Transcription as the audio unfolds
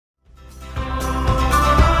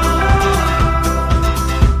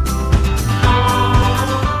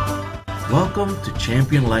Welcome to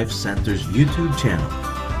Champion Life Center's YouTube channel.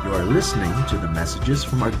 You are listening to the messages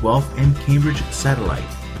from our Guelph and Cambridge satellite.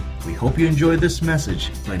 We hope you enjoy this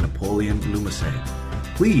message by Napoleon Lumasag.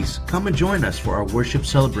 Please come and join us for our worship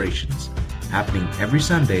celebrations, happening every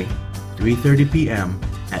Sunday, 3:30 p.m.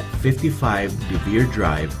 at 55 De Vere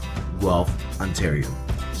Drive, Guelph, Ontario.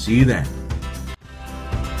 See you then.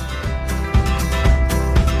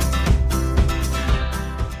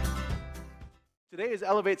 Today is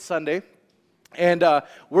Elevate Sunday, and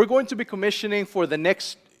we're going to be commissioning for the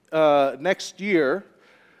next year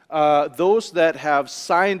those that have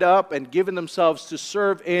signed up and given themselves to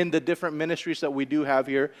serve in the different ministries that we do have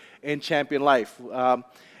here in Champion Life.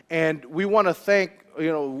 And we want to thank,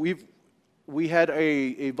 we had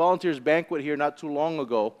a volunteers banquet here not too long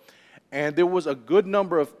ago, and there was a good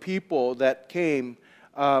number of people that came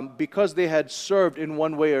because they had served in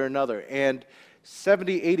one way or another. And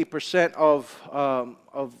 70-80%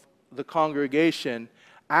 of the congregation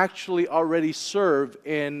actually already serve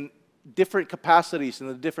in different capacities in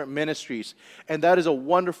the different ministries, and that is a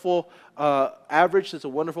wonderful average. It's a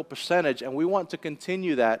wonderful percentage, and we want to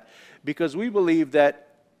continue that because we believe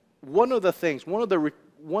that one of the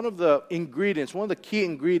key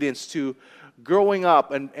ingredients to growing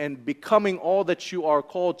up and becoming all that you are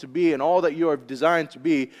called to be and all that you are designed to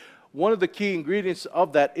be, one of the key ingredients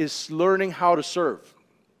of that is learning how to serve.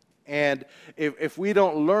 And if we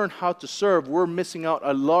don't learn how to serve, we're missing out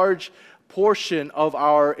a large portion of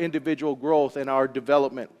our individual growth and our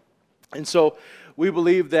development. And so we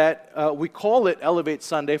believe that we call it Elevate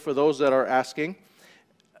Sunday for those that are asking,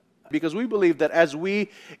 because we believe that as we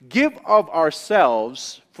give of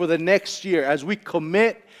ourselves for the next year, as we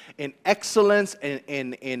commit in excellence,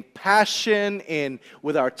 in passion,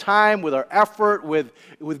 with our time, with our effort, with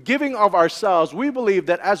giving of ourselves, we believe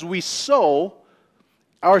that as we sow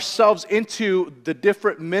ourselves into the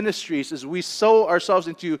different ministries, as we sow ourselves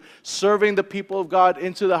into serving the people of God,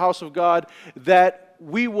 into the house of God, that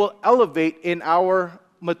we will elevate in our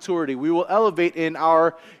maturity. We will elevate in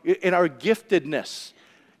our giftedness.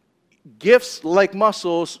 Gifts, like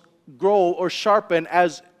muscles, grow or sharpen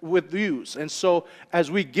as with use. And so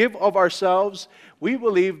as we give of ourselves, we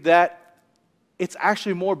believe that it's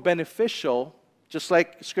actually more beneficial. Just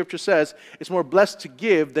like Scripture says, it's more blessed to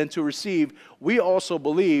give than to receive. We also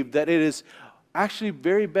believe that it is actually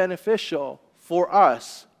very beneficial for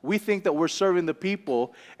us. We think that we're serving the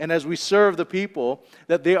people, and as we serve the people,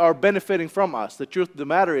 that they are benefiting from us. The truth of the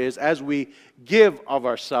matter is, as we give of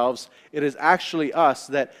ourselves, it is actually us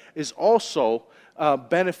that is also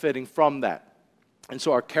benefiting from that. And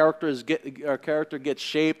so our character gets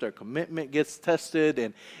shaped, our commitment gets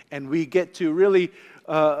tested, and we get to really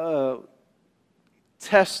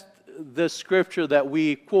test the scripture that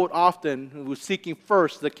we quote often, we're seeking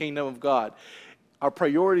first the kingdom of God. Our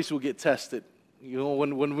priorities will get tested.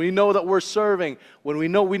 When we know that we're serving, when we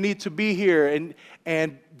know we need to be here,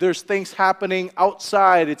 and there's things happening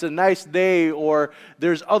outside, it's a nice day, or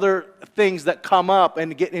there's other things that come up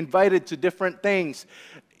and get invited to different things,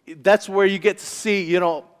 that's where you get to see,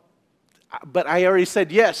 but I already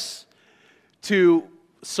said yes to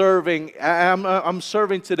serving. I'm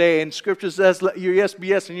serving today, and Scripture says, let your yes be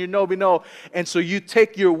yes and your no be no. And so you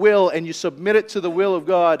take your will and you submit it to the will of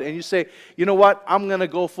God, and you say, you know what, I'm going to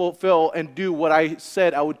go fulfill and do what I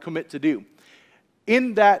said I would commit to do.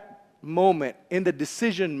 In that moment, in the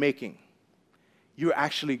decision making, you're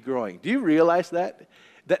actually growing. Do you realize that?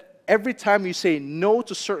 That every time you say no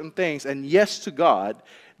to certain things and yes to God,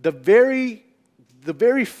 the very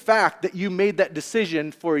fact that you made that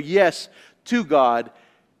decision for yes to God,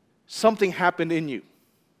 something happened in you.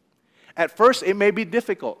 At first, it may be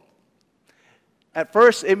difficult. At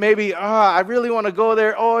first, it may be, I really want to go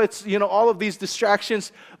there. Oh, it's, all of these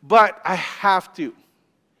distractions, but I have to.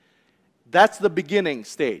 That's the beginning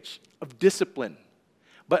stage of discipline.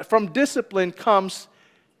 But from discipline comes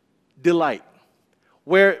delight,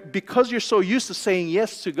 where because you're so used to saying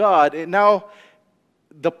yes to God, and now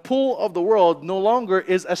the pull of the world no longer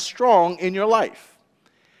is as strong in your life.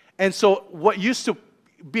 And so what used to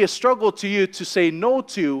be a struggle to you to say no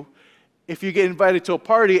to, if you get invited to a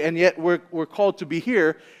party and yet we're called to be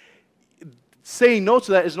here, saying no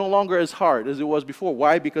to that is no longer as hard as it was before.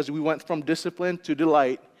 Why? Because we went from discipline to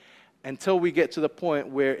delight until we get to the point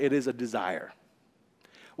where it is a desire.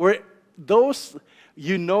 Where those,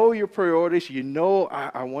 your priorities,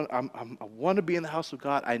 I want to be in the house of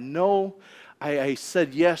God. I know I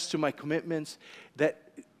said yes to my commitments,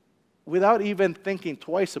 that without even thinking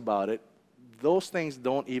twice about it, those things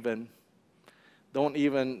don't even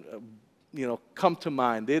come to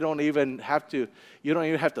mind. They don't even have to, you don't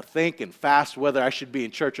even have to think and fast whether I should be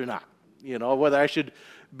in church or not. Whether I should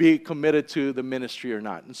be committed to the ministry or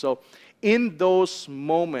not. And so in those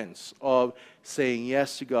moments of saying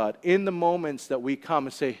yes to God, in the moments that we come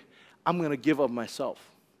and say, I'm going to give of myself,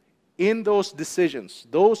 in those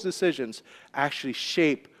decisions actually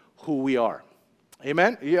shape who we are.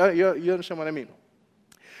 Amen? You understand what I mean?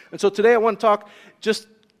 And so today I want to talk just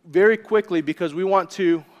very quickly, because we want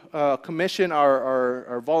to commission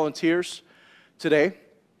our volunteers today.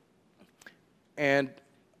 And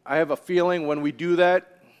I have a feeling when we do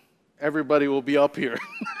that, everybody will be up here.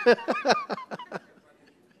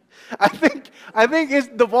 I think it's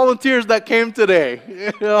the volunteers that came today,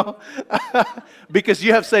 you know, because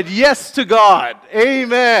you have said yes to God.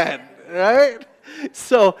 Amen. Right?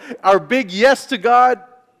 So our big yes to God,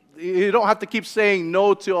 you don't have to keep saying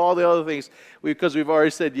no to all the other things, because we've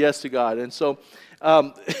already said yes to God. And so,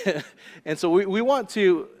 we want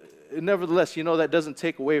to, nevertheless, you know, that doesn't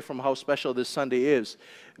take away from how special this Sunday is.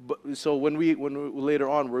 But, so when we later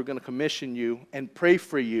on, we're going to commission you and pray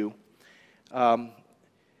for you,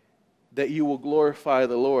 that you will glorify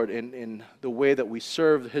the Lord in the way that we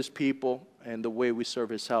serve His people and the way we serve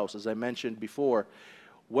His house. As I mentioned before,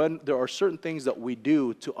 when there are certain things that we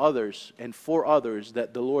do to others and for others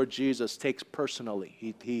that the Lord Jesus takes personally.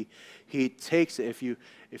 He takes it. If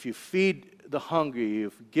you feed the hungry,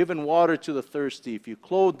 you've given water to the thirsty, if you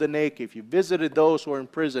clothe the naked, if you visited those who are in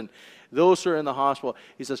prison, those who are in the hospital,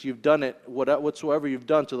 He says, you've done it, whatsoever you've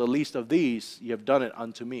done to the least of these, you have done it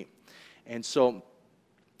unto me. And so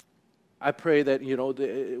I pray that, you know,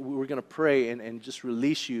 we're going to pray and just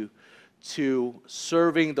release you to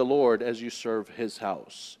serving the Lord as you serve His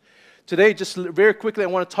house. Today, just very quickly, I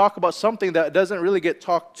want to talk about something that doesn't really get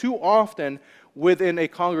talked too often within a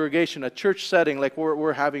congregation, a church setting like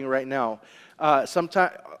we're having right now.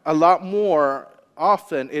 Sometimes, a lot more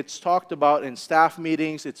often, it's talked about in staff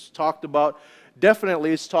meetings. It's talked about,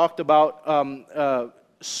 definitely, it's talked about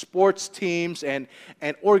sports teams and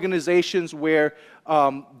organizations where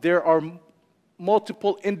there are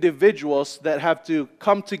multiple individuals that have to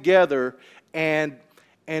come together and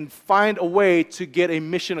find a way to get a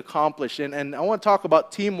mission accomplished. And I want to talk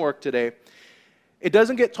about teamwork today. It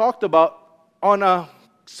doesn't get talked about on a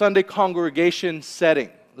Sunday congregation setting.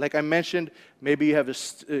 Like I mentioned, maybe you have a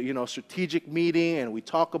strategic meeting and we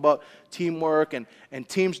talk about teamwork, and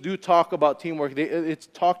teams do talk about teamwork. It's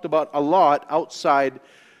talked about a lot outside,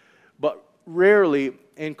 but rarely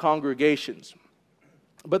in congregations.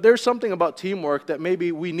 But there's something about teamwork that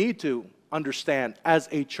maybe we need to understand as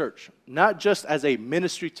a church, not just as a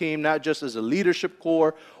ministry team, not just as a leadership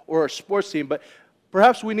corps or a sports team, but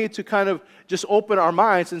perhaps we need to kind of just open our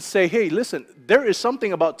minds and say, hey, listen, there is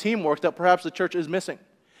something about teamwork that perhaps the church is missing.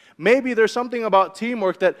 Maybe there's something about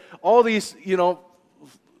teamwork that all these,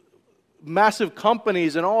 massive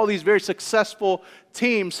companies and all these very successful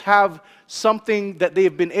teams have something that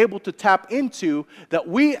they've been able to tap into that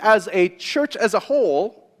we as a church as a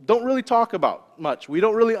whole don't really talk about much. We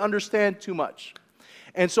don't really understand too much.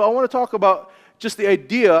 And so I want to talk about just the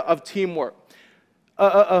idea of teamwork.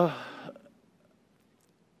 A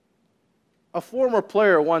former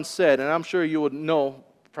player once said, and I'm sure you would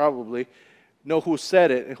probably know who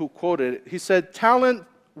said it and who quoted it. He said, talent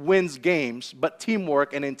wins games, but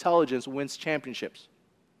teamwork and intelligence wins championships.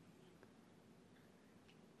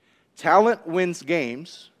 Talent wins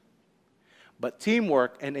games, but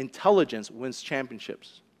teamwork and intelligence wins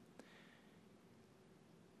championships.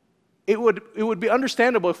 It would be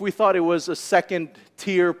understandable if we thought it was a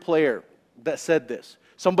second-tier player that said this.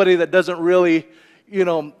 Somebody that doesn't really,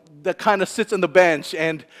 that kind of sits on the bench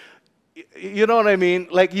and, you know what I mean?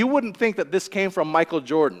 Like, you wouldn't think that this came from Michael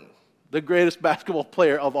Jordan, the greatest basketball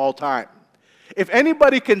player of all time. If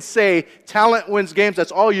anybody can say talent wins games,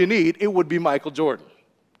 that's all you need, it would be Michael Jordan.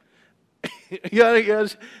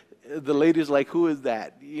 The lady's like, who is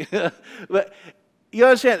that? But you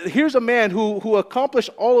understand, here's a man who accomplished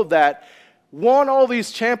all of that, won all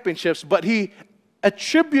these championships, but he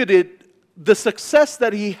attributed the success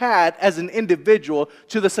that he had as an individual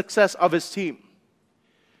to the success of his team.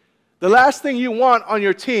 The last thing you want on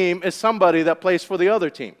your team is somebody that plays for the other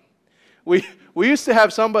team. We used to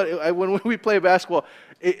have somebody, when we play basketball,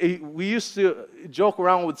 we used to joke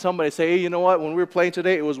around with somebody, say, hey, you know what, when we were playing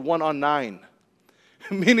today, it was 1-on-9.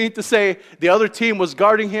 Meaning to say the other team was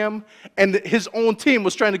guarding him, and his own team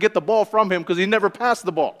was trying to get the ball from him because he never passed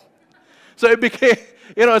the ball. So it became,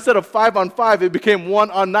 instead of 5-on-5, it became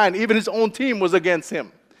 1-on-9. Even his own team was against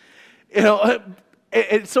him. So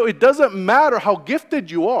it doesn't matter how gifted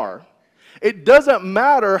you are. It doesn't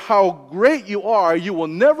matter how great you are. You will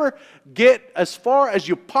never get as far as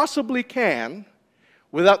you possibly can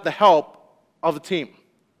without the help of a team.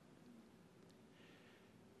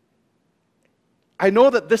 I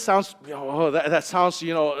know that this sounds, that sounds,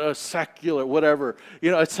 secular, whatever.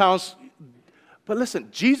 It sounds, but listen,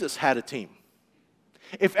 Jesus had a team.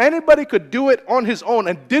 If anybody could do it on his own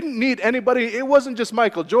and didn't need anybody, it wasn't just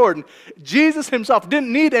Michael Jordan. Jesus himself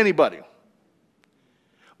didn't need anybody.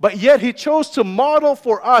 But yet he chose to model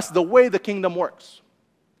for us the way the kingdom works.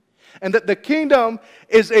 And that the kingdom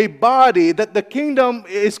is a body, that the kingdom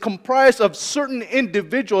is comprised of certain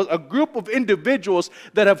individuals, a group of individuals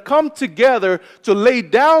that have come together to lay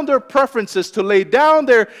down their preferences, to lay down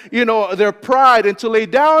their pride, and to lay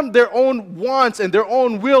down their own wants and their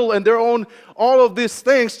own will and their own all of these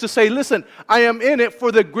things to say, listen, I am in it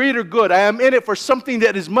for the greater good. I am in it for something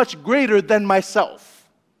that is much greater than myself.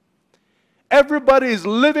 Everybody is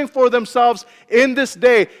living for themselves in this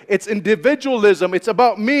day. It's individualism. It's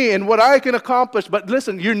about me and what I can accomplish. But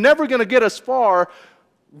listen, you're never going to get as far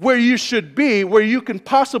where you should be, where you can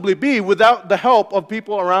possibly be without the help of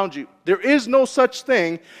people around you. There is no such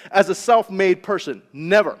thing as a self-made person.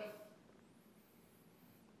 Never.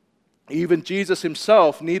 Even Jesus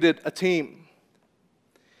himself needed a team.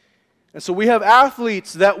 And so we have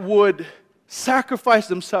athletes that would sacrifice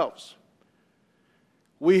themselves.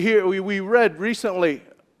 We read recently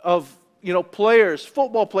of players,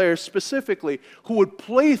 football players specifically, who would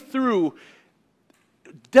play through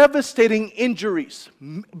devastating injuries,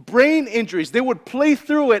 brain injuries. They would play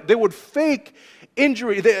through it. They would fake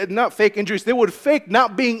injury, not fake injuries. They would fake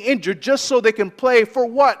not being injured just so they can play for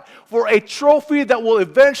what? For a trophy that will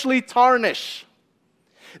eventually tarnish.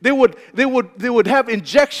 They would have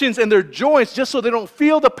injections in their joints just so they don't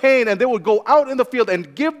feel the pain, and they would go out in the field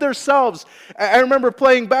and give themselves. I remember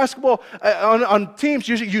playing basketball on teams.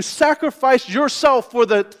 You sacrifice yourself for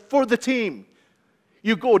the team.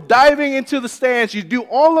 You go diving into the stands. You do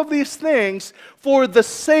all of these things for the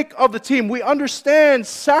sake of the team. We understand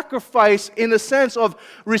sacrifice in the sense of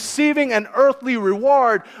receiving an earthly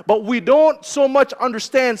reward, but we don't so much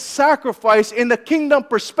understand sacrifice in the kingdom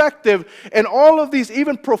perspective. And all of these,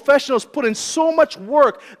 even professionals, put in so much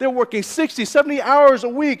work. They're working 60, 70 hours a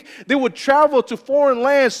week. They would travel to foreign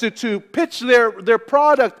lands to pitch their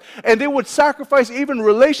product, and they would sacrifice even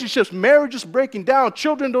relationships, marriages breaking down.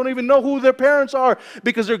 Children don't even know who their parents are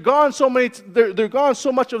because they're gone so much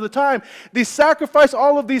of the time. They sacrifice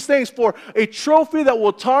all of these things for a trophy that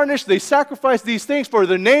will tarnish. They sacrifice these things for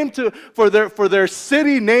their name, for their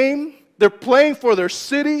city name. They're playing for their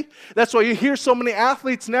city. That's why you hear so many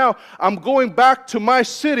athletes now, I'm going back to my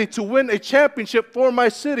city to win a championship for my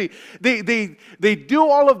city. They do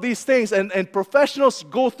all of these things, and professionals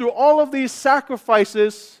go through all of these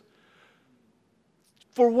sacrifices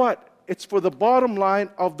for what? It's for the bottom line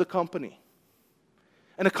of the company.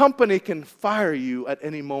 And a company can fire you at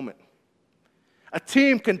any moment. A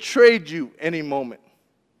team can trade you any moment.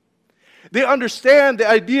 They understand the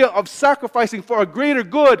idea of sacrificing for a greater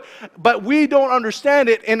good, but we don't understand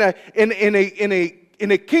it in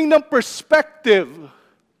a kingdom perspective.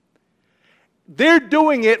 They're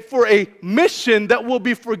doing it for a mission that will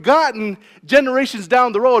be forgotten generations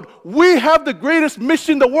down the road. We have the greatest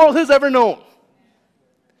mission the world has ever known.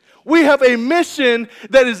 We have a mission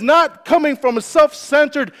that is not coming from a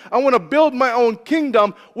self-centered, I want to build my own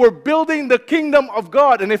kingdom. We're building the kingdom of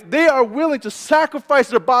God. And if they are willing to sacrifice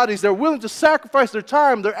their bodies, they're willing to sacrifice their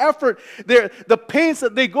time, their effort, the pains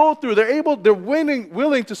that they go through, they're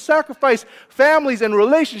willing to sacrifice families and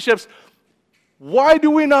relationships. Why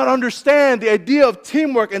do we not understand the idea of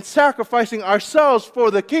teamwork and sacrificing ourselves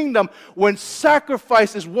for the kingdom when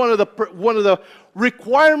sacrifice is one of the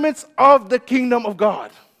requirements of the kingdom of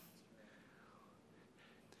God?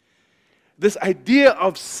 This idea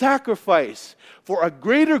of sacrifice for a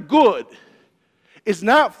greater good is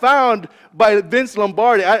not found by Vince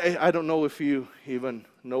Lombardi. I don't know if you even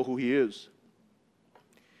know who he is.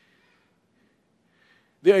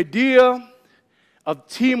 The idea of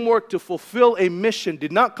teamwork to fulfill a mission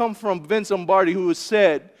did not come from Vince Lombardi, who has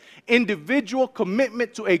said, individual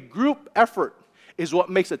commitment to a group effort is what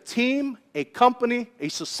makes a team, a company, a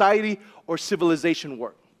society, or civilization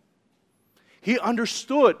work. He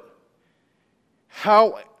understood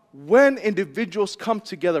how when individuals come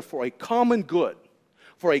together for a common good,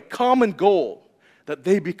 for a common goal, that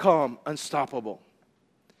they become unstoppable.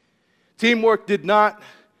 Teamwork did not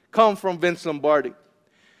come from Vince Lombardi,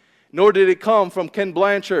 nor did it come from Ken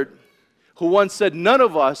Blanchard, who once said, none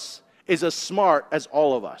of us is as smart as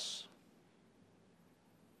all of us.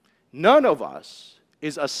 None of us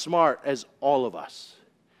is as smart as all of us.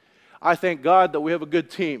 I thank God that we have a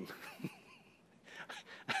good team.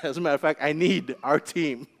 As a matter of fact, I need our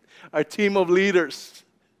team of leaders.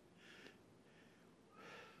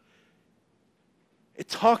 It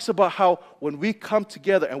talks about how when we come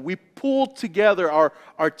together and we pull together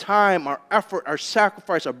our time, our effort, our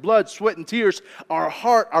sacrifice, our blood, sweat, and tears, our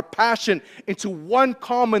heart, our passion into one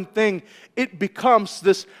common thing, it becomes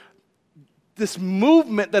this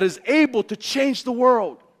movement that is able to change the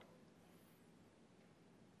world.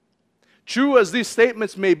 True as these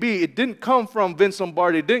statements may be, it didn't come from Vince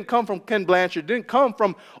Lombardi, it didn't come from Ken Blanchard, it didn't come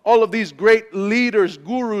from all of these great leaders,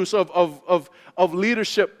 gurus of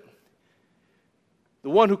leadership. The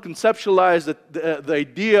one who conceptualized the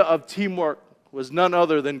idea of teamwork was none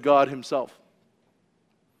other than God himself.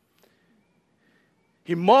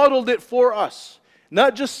 He modeled it for us,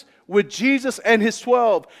 not just with Jesus and his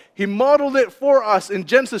 12. He modeled it for us in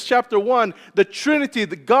Genesis chapter 1. The Trinity,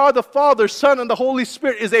 the God, the Father, Son, and the Holy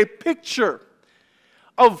Spirit is a picture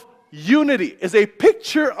of unity, is a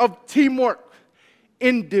picture of teamwork.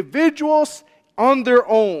 Individuals on their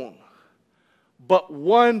own, but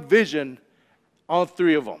one vision on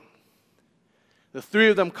three of them. The three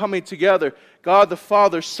of them coming together, God the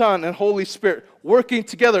Father, Son, and Holy Spirit, working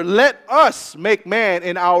together. Let us make man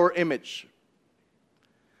in our image.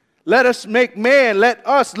 Let us make man, let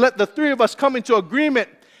the three of us come into agreement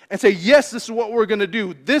and say, yes, this is what we're going to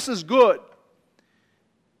do. This is good.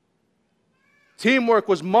 Teamwork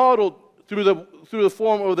was modeled through the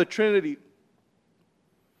form of the Trinity.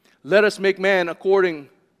 Let us make man according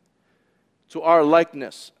to our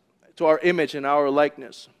likeness, to our image and our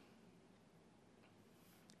likeness.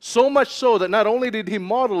 So much so that not only did he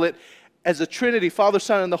model it as a Trinity, Father,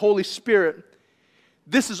 Son, and the Holy Spirit,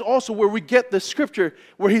 this is also where we get the scripture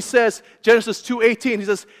where he says, Genesis 2:18, he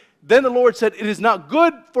says, then the Lord said, it is not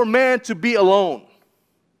good for man to be alone.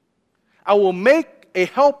 I will make a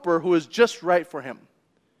helper who is just right for him.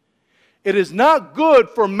 It is not good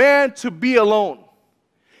for man to be alone.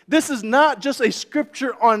 This is not just a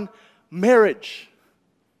scripture on marriage,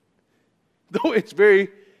 though it's very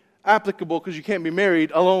applicable because you can't be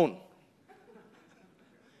married alone.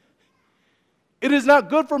 It is not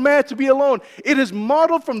good for man to be alone. It is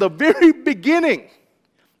modeled from the very beginning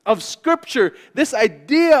of Scripture, this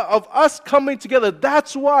idea of us coming together.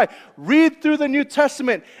 That's why, read through the New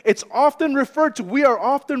Testament, we are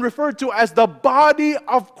often referred to as the body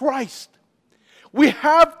of Christ. We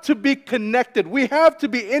have to be connected. We have to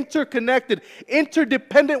be interconnected,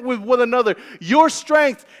 interdependent with one another. Your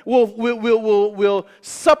strength will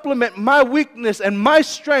supplement my weakness, and my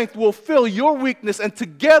strength will fill your weakness. And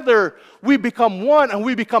together we become one, and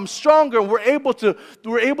we become stronger. We're able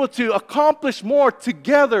to accomplish more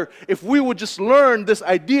together if we would just learn this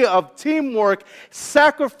idea of teamwork,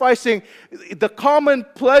 sacrificing the common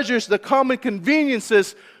pleasures, the common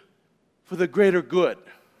conveniences for the greater good.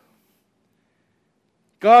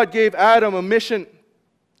 God gave Adam a mission.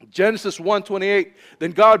 Genesis 1:28.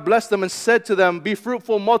 Then God blessed them and said to them, be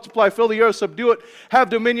fruitful, multiply, fill the earth, subdue it,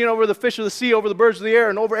 have dominion over the fish of the sea, over the birds of the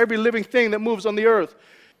air, and over every living thing that moves on the earth.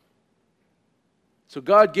 So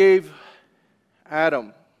God gave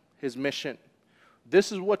Adam his mission.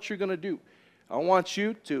 This is what you're going to do. I want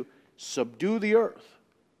you to subdue the earth.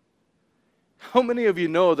 How many of you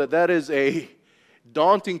know that that is a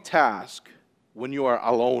daunting task when you are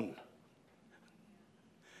alone?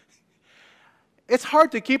 It's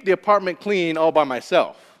hard to keep the apartment clean all by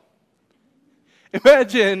myself.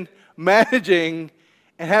 Imagine managing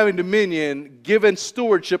and having dominion, given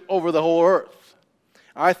stewardship over the whole earth.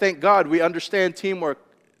 I thank God we understand teamwork.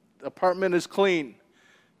 The apartment is clean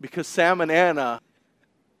because Sam and Anna,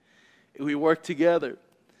 we work together.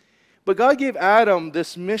 But God gave Adam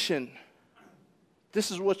this mission.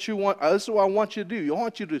 This is what you want. This is what I want you to do. I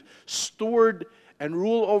want you to steward and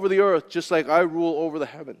rule over the earth just like I rule over the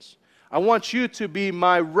heavens. I want you to be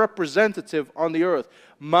my representative on the earth,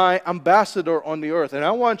 my ambassador on the earth, and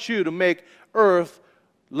I want you to make earth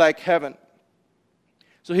like heaven.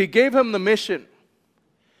 So he gave him the mission,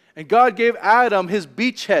 and God gave Adam his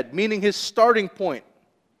beachhead, meaning his starting point.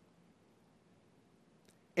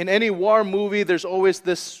 In any war movie, there's always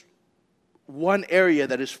this one area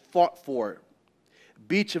that is fought for.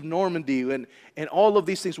 Beach of Normandy and all of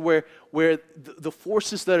these things where the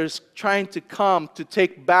forces that is trying to come to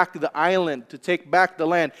take back the island, to take back the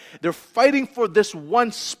land, they're fighting for this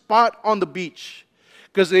one spot on the beach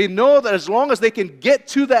because they know that as long as they can get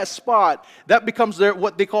to that spot, that becomes their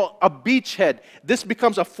what they call a beachhead. This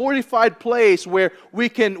becomes a fortified place where we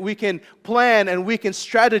can plan and we can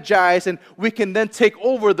strategize and we can then take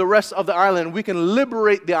over the rest of the island. We can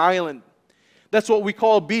liberate the island. That's what we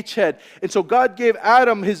call beachhead. And so God gave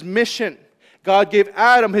Adam his mission. God gave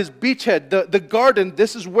Adam his beachhead, the garden.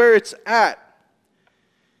 This is where it's at.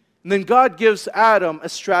 And then God gives Adam a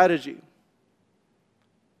strategy.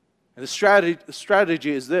 And the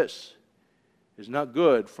strategy is this, It's not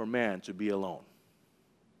good for man to be alone.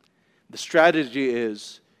 The strategy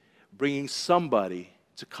is bringing somebody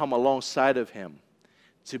to come alongside of him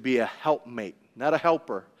to be a helpmate, not a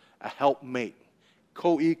helper, a helpmate,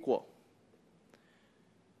 co-equal,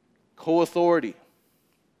 co-authority.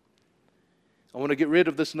 I want to get rid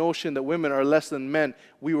of this notion that women are less than men.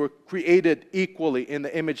 We were created equally in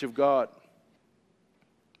the image of God.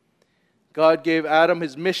 God gave Adam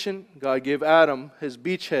his mission. God gave Adam his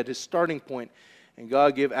beachhead, his starting point. And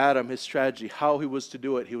God gave Adam his strategy, how he was to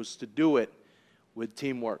do it. He was to do it with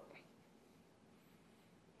teamwork.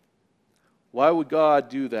 Why would God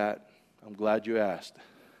do that? I'm glad you asked.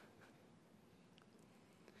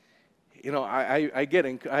 You know,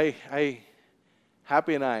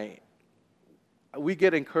 Happy and I, we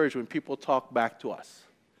get encouraged when people talk back to us.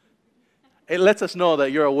 It lets us know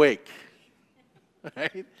that you're awake.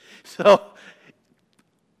 Right? So,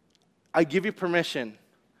 I give you permission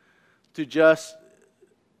to just,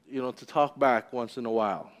 to talk back once in a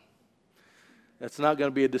while. That's not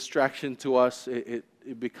going to be a distraction to us. It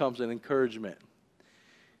becomes an encouragement.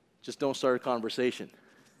 Just don't start a conversation.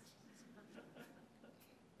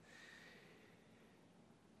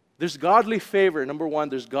 There's godly favor. Number one,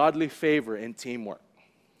 there's godly favor in teamwork.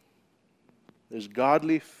 There's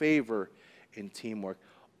godly favor in teamwork.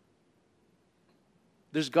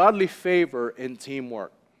 There's godly favor in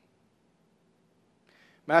teamwork.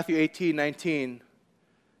 Matthew 18:19,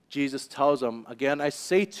 Jesus tells them, again, I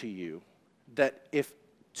say to you that if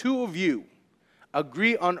two of you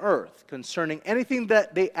agree on earth concerning anything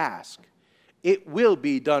that they ask, it will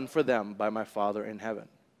be done for them by my Father in heaven.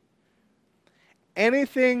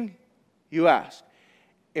 Anything you ask.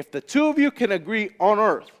 If the two of you can agree on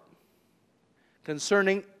earth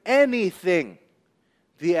concerning anything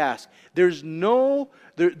they ask, there's no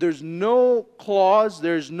clause,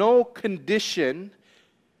 there's no condition,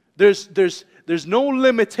 there's no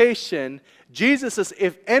limitation. Jesus says,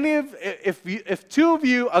 if two of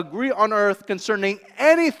you agree on earth concerning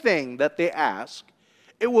anything that they ask,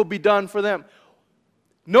 it will be done for them.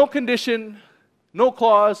 No condition, no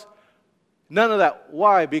clause, none of that.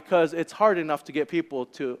 Why? Because it's hard enough to get people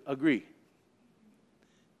to agree.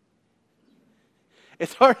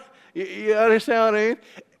 It's hard. You understand what I mean?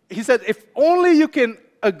 He said, if only you can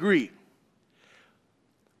agree.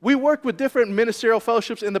 We worked with different ministerial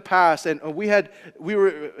fellowships in the past, and we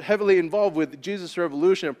were heavily involved with Jesus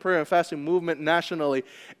Revolution and prayer and fasting movement nationally.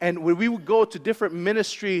 And when we would go to different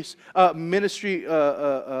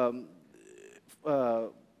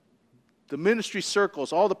the ministry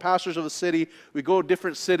circles, all the pastors of the city, we go to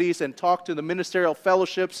different cities and talk to the ministerial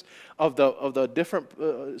fellowships of the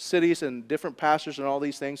different cities and different pastors and all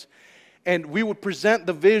these things. And we would present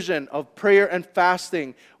the vision of prayer and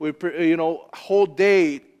fasting. We, whole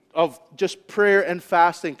day of just prayer and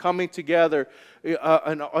fasting coming together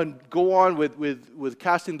and go on with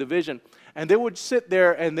casting the vision. And they would sit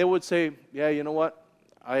there and they would say, yeah, you know what?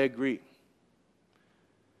 I agree.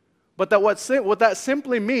 But what that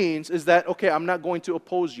simply means is that, okay, I'm not going to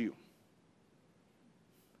oppose you.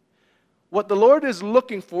 What the Lord is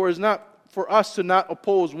looking for is not for us to not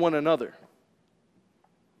oppose one another,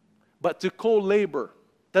 but to co-labor.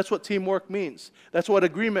 That's what teamwork means. That's what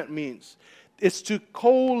agreement means. It's to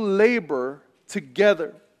co-labor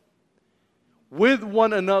together with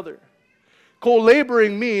one another.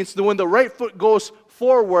 Co-laboring means that when the right foot goes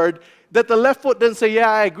forward, that the left foot doesn't say, yeah,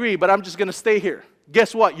 I agree, but I'm just going to stay here.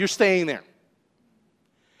 Guess what? You're staying there.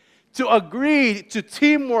 To agree, to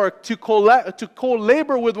teamwork, to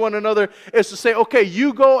co-labor with one another is to say, okay,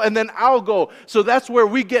 you go and then I'll go. So that's where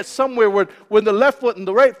we get somewhere where when the left foot and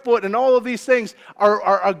the right foot and all of these things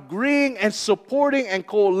are agreeing and supporting and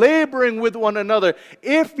co-laboring with one another.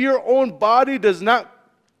 If your own body does not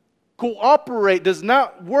cooperate, does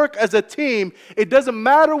not work as a team, it doesn't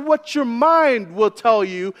matter what your mind will tell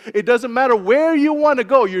you. It doesn't matter where you want to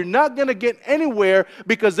go. You're not going to get anywhere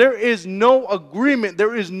because there is no agreement.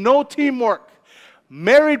 There is no teamwork.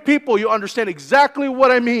 Married people, you understand exactly what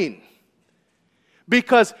I mean.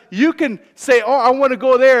 Because you can say, oh, I want to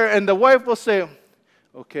go there, and the wife will say,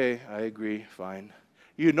 okay, I agree, fine.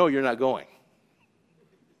 You know you're not going.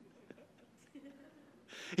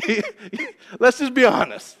 Let's just be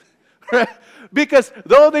honest. Because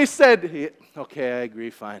though they said, okay, I agree,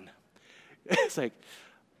 fine. It's like,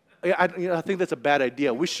 I think that's a bad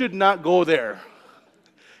idea. We should not go there.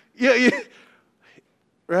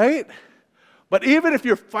 Right? But even if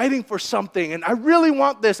you're fighting for something, and I really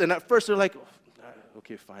want this, and at first they're like,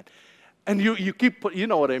 okay, fine. And you keep, you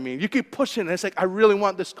know what I mean. You keep pushing, and it's like, I really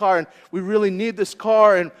want this car, and we really need this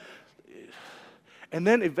car. And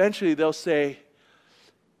then eventually they'll say,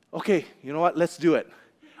 okay, you know what, let's do it.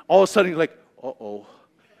 All of a sudden, you're like, uh-oh.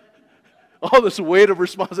 All this weight of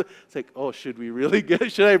responsibility. It's like, oh, should I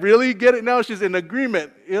really get it now? She's in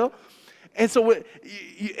agreement, you know? And so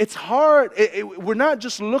it's hard. We're not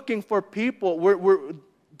just looking for people. We're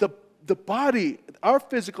the body, our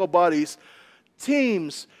physical bodies,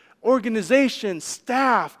 teams, organizations,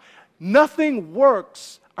 staff, nothing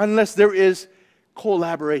works unless there is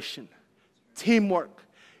collaboration, teamwork.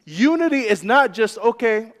 Unity is not just,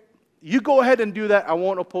 okay, you go ahead and do that, I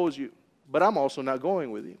won't oppose you, but I'm also not going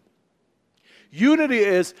with you. Unity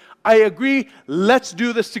is, I agree, let's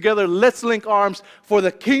do this together, let's link arms for the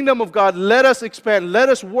kingdom of God, let us expand, let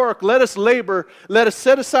us work, let us labor, let us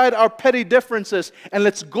set aside our petty differences, and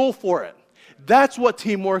let's go for it. That's what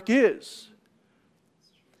teamwork is.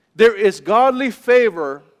 There is godly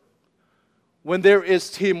favor when there is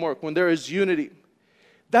teamwork, when there is unity.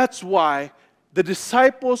 That's why the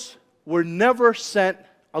disciples were never sent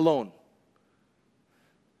alone.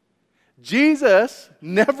 Jesus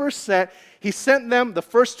never sent, he sent them, the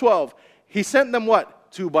first 12, he sent them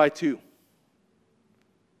what? 2 by 2.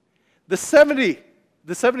 The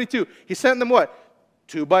 72, he sent them what?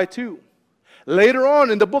 2 by 2. Later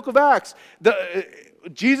on in the book of Acts,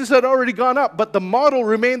 Jesus had already gone up, but the model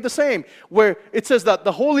remained the same, where it says that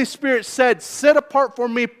the Holy Spirit said, set apart for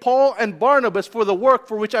me Paul and Barnabas for the work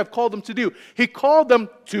for which I've called them to do. He called them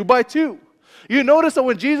 2 by 2. You notice that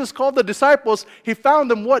when Jesus called the disciples, he found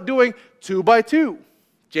them what? Doing 2 by 2.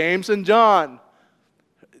 James and John.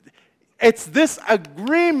 It's this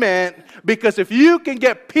agreement, because if you can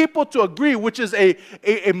get people to agree, which is a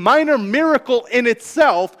minor miracle in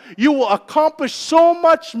itself, you will accomplish so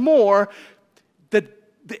much more. That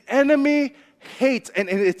the enemy hates, and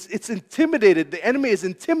it's intimidated. The enemy is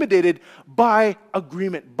intimidated by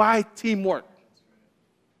agreement, by teamwork.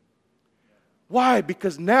 Why?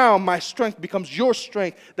 Because now my strength becomes your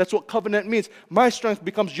strength. That's what covenant means. My strength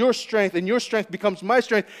becomes your strength, and your strength becomes my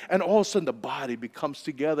strength. And all of a sudden the body becomes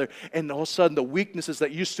together. And all of a sudden the weaknesses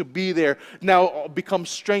that used to be there now become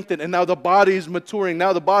strengthened. And now the body is maturing.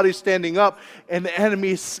 Now the body is standing up. And the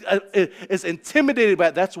enemy is intimidated by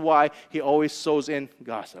it. That's why he always sows in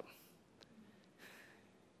gossip.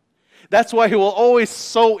 That's why he will always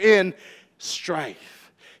sow in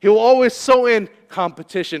strife. He will always sow in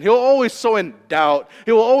competition. He will always sow in doubt.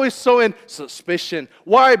 He will always sow in suspicion.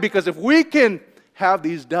 Why? Because if we can have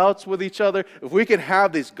these doubts with each other, if we can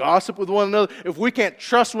have this gossip with one another, if we can't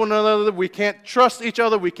trust one another, we can't trust each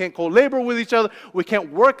other, we can't co-labor with each other, we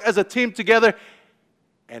can't work as a team together,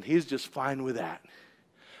 and he's just fine with that.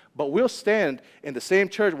 But we'll stand in the same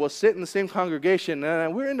church, we'll sit in the same congregation,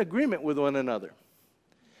 and we're in agreement with one another.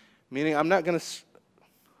 Meaning, I'm not going to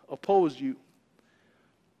oppose you.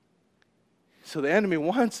 So the enemy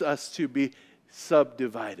wants us to be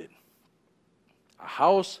subdivided. A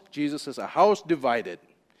house, Jesus says, a house divided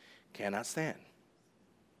cannot stand.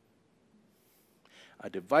 A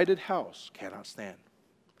divided house cannot stand.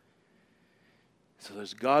 So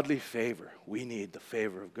there's godly favor. We need the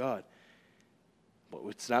favor of God. But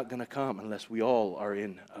it's not going to come unless we all are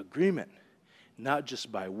in agreement. Not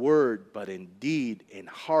just by word, but in deed, in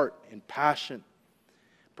heart, in passion,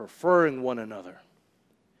 preferring one another.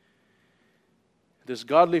 There's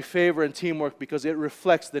godly favor and teamwork because it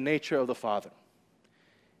reflects the nature of the Father.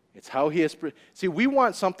 It's how He is. See, we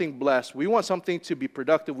want something blessed. We want something to be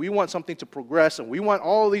productive. We want something to progress. And we want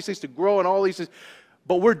all these things to grow and all these things.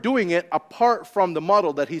 But we're doing it apart from the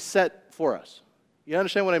model that He set for us. You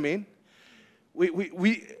understand what I mean?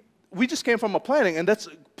 We just came from a planning, and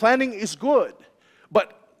planning is good.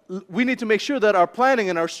 But we need to make sure that our planning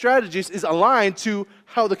and our strategies is aligned to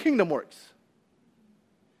how the kingdom works.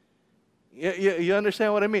 You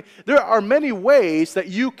understand what I mean? There are many ways that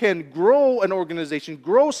you can grow an organization,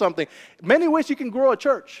 grow something. Many ways you can grow a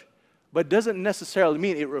church. But it doesn't necessarily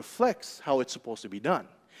mean it reflects how it's supposed to be done.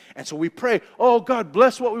 And so we pray, oh, God,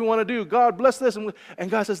 bless what we want to do. God, bless this. And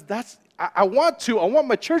God says, I want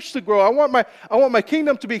my church to grow. I want my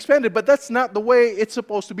kingdom to be expanded. But that's not the way it's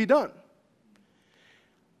supposed to be done.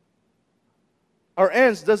 Our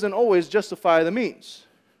ends doesn't always justify the means.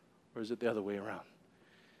 Or is it the other way around?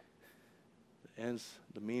 Ends,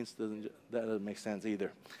 the means, that doesn't make sense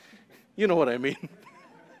either. You know what I mean.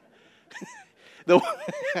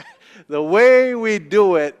 The way we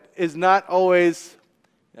do it is not always,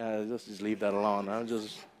 let's just leave that alone.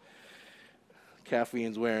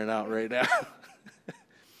 Caffeine's wearing out right now.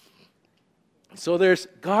 So there's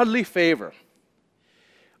godly favor.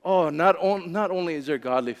 Oh, not only is there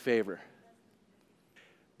godly favor,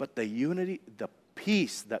 but the unity, the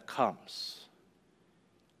peace that comes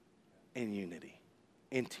in unity,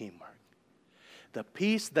 in teamwork. The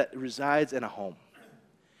peace that resides in a home.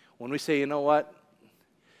 When we say, you know what?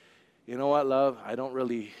 you know what, love, I don't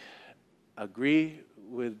really agree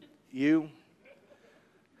with you,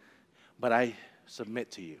 but I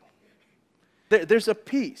submit to you. There's a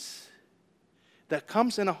peace that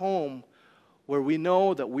comes in a home where we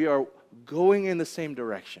know that we are going in the same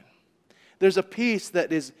direction. There's a peace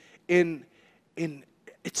that is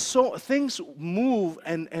it's so, things move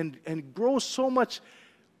and grow so much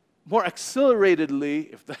more acceleratedly,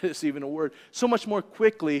 if that is even a word, so much more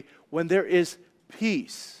quickly when there is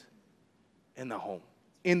peace in the home,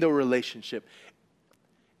 in the relationship.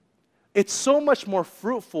 It's so much more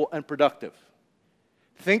fruitful and productive.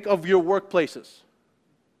 Think of your workplaces.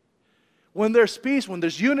 When there's peace, when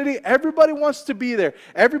there's unity, everybody wants to be there.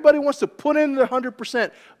 Everybody wants to put in their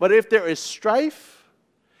 100%. But if there is strife,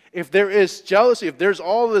 if there is jealousy, if there's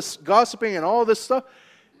all this gossiping and all this stuff,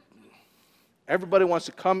 everybody wants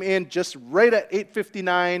to come in just right at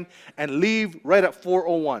 8:59 and leave right at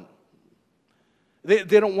 4:01. They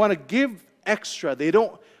don't want to give extra. They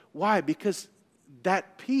don't. Why? Because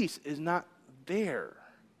that peace is not there,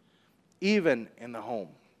 even in the home.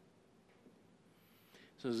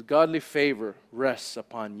 So His godly favor rests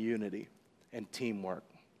upon unity and teamwork.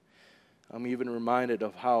 I'm even reminded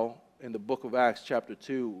of how in the book of Acts chapter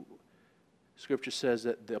 2, Scripture says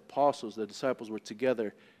that the apostles, the disciples, were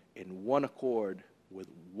together in one accord with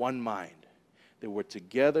one mind. They were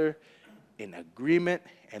together in agreement,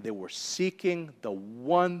 and they were seeking the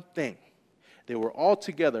one thing. They were all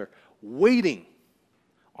together waiting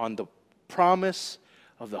on the promise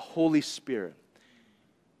of the Holy Spirit.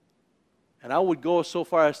 And I would go so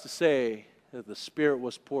far as to say that the Spirit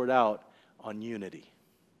was poured out on unity.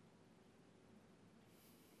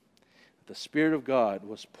 The Spirit of God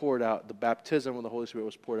was poured out, the baptism of the Holy Spirit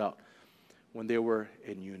was poured out when they were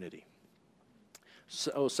in unity.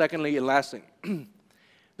 So, secondly and lastly,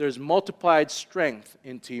 there's multiplied strength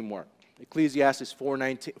in teamwork. Ecclesiastes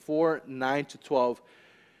 4:9-12.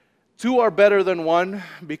 Two are better than one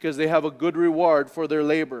because they have a good reward for their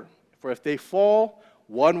labor. For if they fall,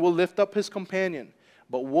 one will lift up his companion.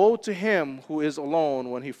 But woe to him who is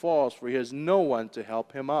alone when he falls, for he has no one to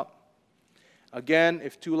help him up. Again,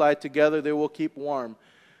 if two lie together, they will keep warm.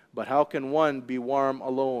 But how can one be warm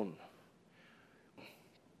alone?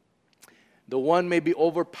 The one may be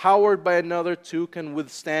overpowered by another, two can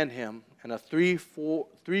withstand him, and a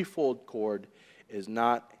threefold cord is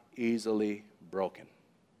not easily broken.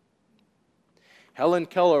 Helen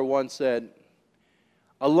Keller once said,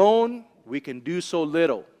 "Alone we can do so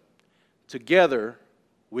little. Together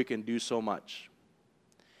we can do so much."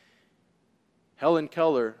 Helen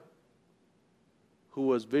Keller, who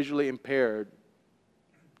was visually impaired,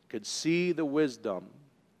 could see the wisdom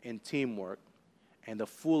in teamwork and the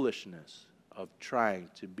foolishness of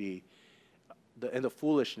trying to be, and the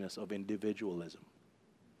foolishness of individualism.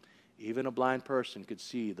 Even a blind person could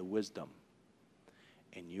see the wisdom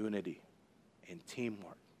in unity, in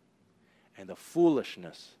teamwork, and the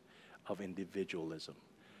foolishness of individualism.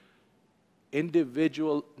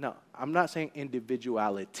 No, I'm not saying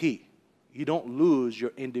individuality. You don't lose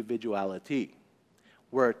your individuality.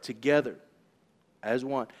 We're together as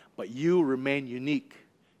one, but you remain unique.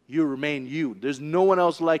 You remain you. There's no one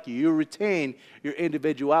else like you. You retain your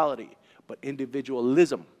individuality, but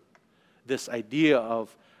individualism, this idea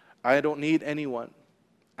of I don't need anyone,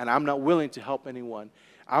 and I'm not willing to help anyone.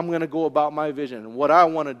 I'm going to go about my vision and what I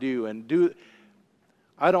want to do and do.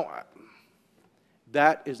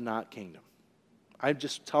 That is not kingdom. I'm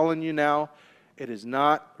just telling you now, it is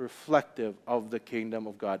not reflective of the kingdom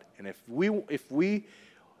of God. And if we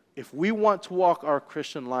want to walk our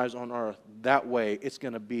Christian lives on earth that way, it's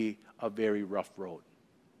going to be a very rough road.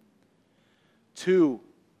 Two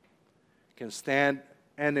can stand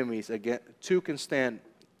enemies against. Two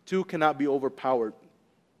cannot be overpowered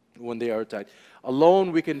when they are attacked.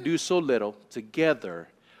 Alone we can do so little. Together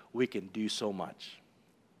we can do so much.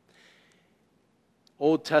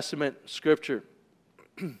 Old Testament scripture.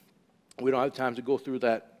 We don't have time to go through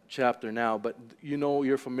that chapter now, but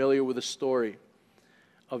you're familiar with the story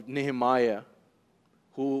of Nehemiah,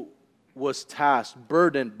 who was tasked,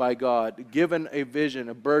 burdened by God, given a vision,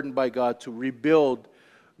 a burden by God to rebuild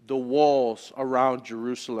the walls around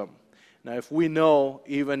Jerusalem. Now, if we know,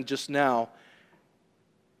 even just now,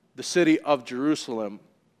 the city of Jerusalem,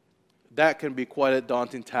 that can be quite a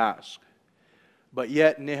daunting task. But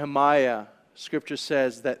yet, Nehemiah, Scripture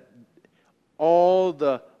says that all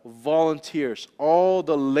the volunteers, all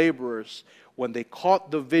the laborers, when they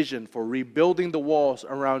caught the vision for rebuilding the walls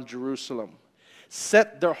around Jerusalem,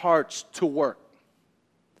 set their hearts to work.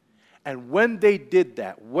 And when they did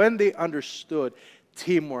that, when they understood,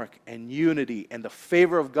 teamwork and unity, and the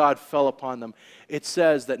favor of God fell upon them. It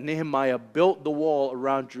says that Nehemiah built the wall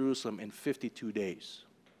around Jerusalem in 52 days.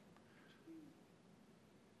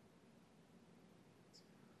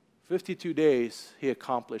 52 days he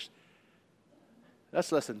accomplished.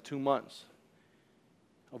 That's less than 2 months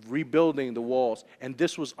of rebuilding the walls. And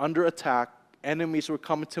this was under attack. Enemies were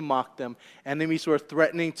coming to mock them. Enemies were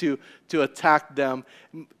threatening to attack them.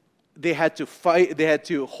 They had to fight. They had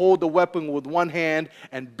to hold the weapon with one hand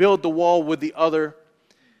and build the wall with the other.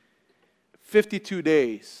 52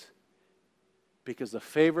 days, because the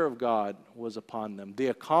favor of God was upon them. They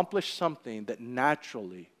accomplished something that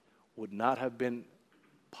naturally would not have been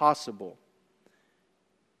possible.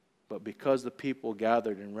 But because the people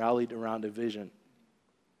gathered and rallied around a vision,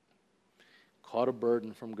 caught a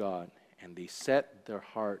burden from God, and they set their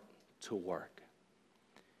heart to work,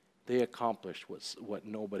 they accomplished what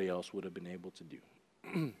nobody else would have been able to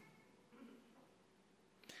do.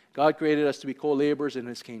 God created us to be co-laborers in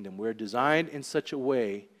His kingdom. We're designed in such a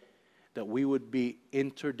way that we would be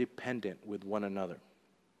interdependent with one another.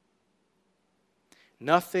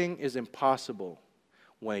 Nothing is impossible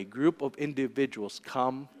when a group of individuals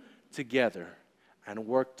come together and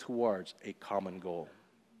work towards a common goal.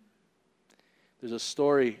 There's a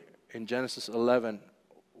story in Genesis 11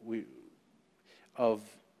 of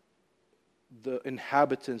the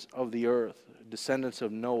inhabitants of the earth, descendants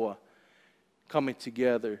of Noah, coming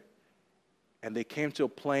together. And they came to a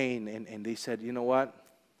plain and they said, you know what?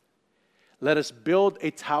 Let us build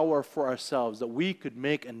a tower for ourselves that we could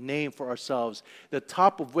make a name for ourselves, the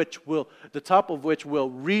top of which will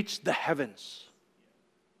reach the heavens.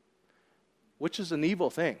 Which is an evil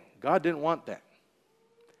thing. God didn't want that.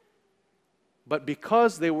 But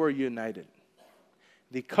because they were united,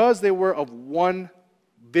 because they were of one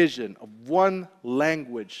vision, of one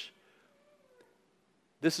language,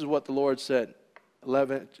 this is what the Lord said,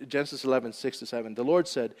 Genesis 11, 6-7. The Lord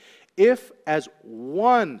said, if as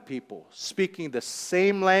one people speaking the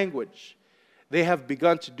same language, they have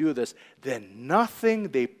begun to do this, then nothing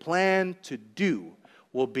they plan to do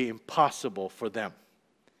will be impossible for them.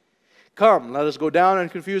 Come, let us go down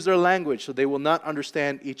and confuse their language so they will not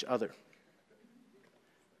understand each other.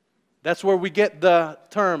 That's where we get the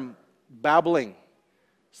term babbling.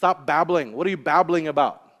 Stop babbling. What are you babbling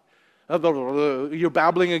about? You're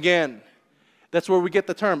babbling again. That's where we get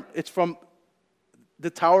the term. It's from the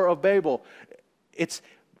Tower of Babel.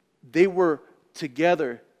 They were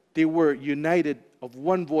together. They were united of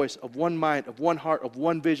one voice, of one mind, of one heart, of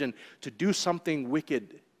one vision to do something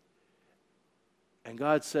wicked. And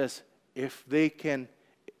God says, if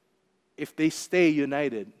they stay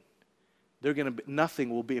united, nothing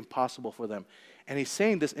will be impossible for them. And He's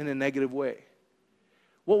saying this in a negative way.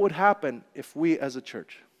 What would happen if we as a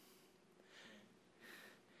church,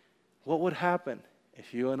 what would happen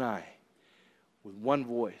if you and I, with one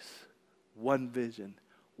voice, one vision,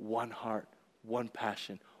 one heart, one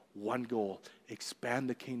passion, one goal, expand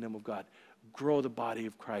the kingdom of God, grow the body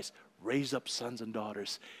of Christ, raise up sons and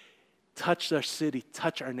daughters, touch our city,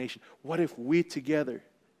 touch our nation? What if we together,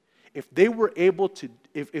 if they were able to,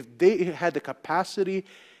 if they had the capacity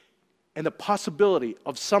and the possibility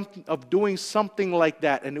of doing something like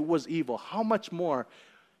that, and it was evil, how much more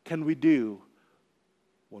can we do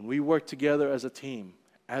when we work together as a team,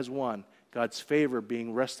 as one, God's favor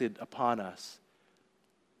being rested upon us?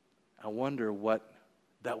 I wonder what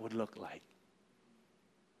that would look like.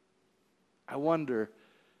 I wonder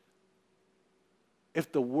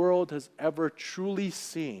if the world has ever truly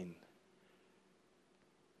seen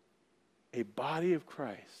a body of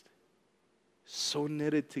Christ so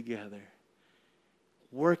knitted together,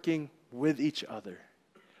 working with each other,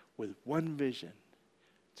 with one vision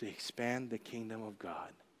to expand the kingdom of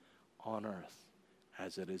God on earth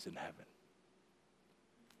as it is in heaven.